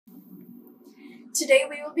Today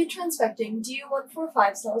we will be transfecting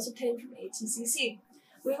Du-145 cells obtained from ATCC.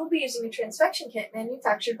 We will be using a transfection kit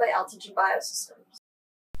manufactured by Altogen Biosystems.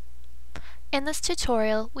 In this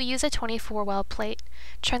tutorial, we use a 24-well plate.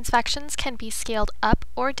 Transfections can be scaled up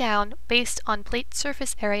or down based on plate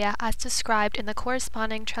surface area as described in the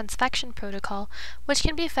corresponding transfection protocol, which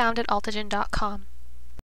can be found at altogen.com.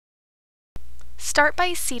 Start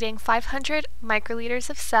by seeding 500 microliters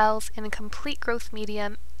of cells in a complete growth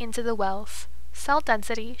medium into the wells. Cell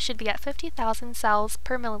density should be at 50,000 cells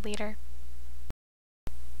per milliliter.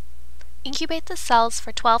 Incubate the cells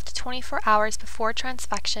for 12 to 24 hours before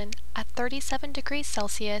transfection at 37 degrees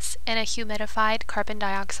Celsius in a humidified carbon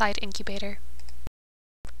dioxide incubator.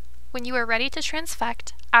 When you are ready to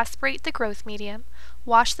transfect, aspirate the growth medium,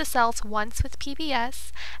 wash the cells once with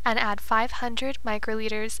PBS, and add 500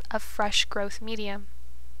 microliters of fresh growth medium.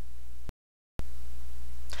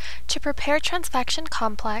 To prepare transfection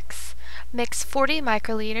complex, mix 40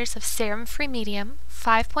 microliters of serum-free medium,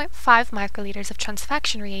 5.5 microliters of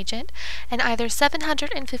transfection reagent, and either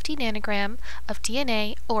 750 nanogram of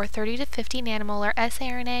DNA or 30 to 50 nanomolar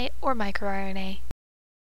siRNA or microRNA.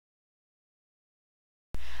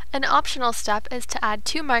 An optional step is to add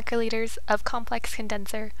 2 microliters of complex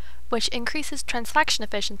condenser, which increases transfection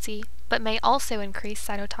efficiency but may also increase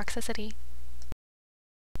cytotoxicity.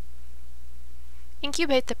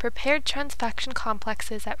 Incubate the prepared transfection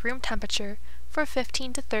complexes at room temperature for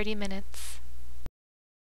 15 to 30 minutes.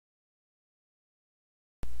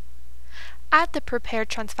 Add the prepared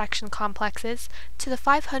transfection complexes to the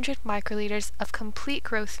 500 microliters of complete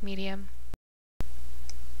growth medium.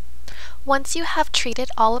 Once you have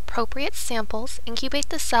treated all appropriate samples, incubate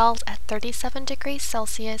the cells at 37 degrees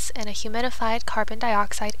Celsius in a humidified carbon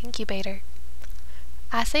dioxide incubator.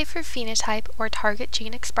 Assay for phenotype or target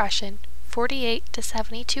gene expression 48 to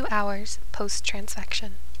 72 hours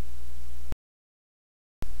post-transfection.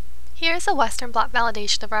 Here is a Western blot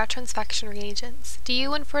validation of our transfection reagents.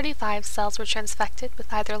 Du-145 cells were transfected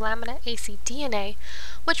with either lamina AC DNA,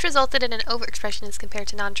 which resulted in an overexpression as compared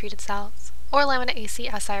to non-treated cells, or lamina AC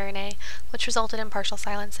siRNA, which resulted in partial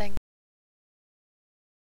silencing.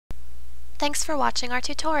 Thanks for watching our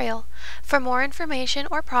tutorial. For more information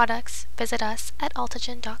or products, visit us at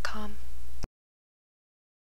altogen.com.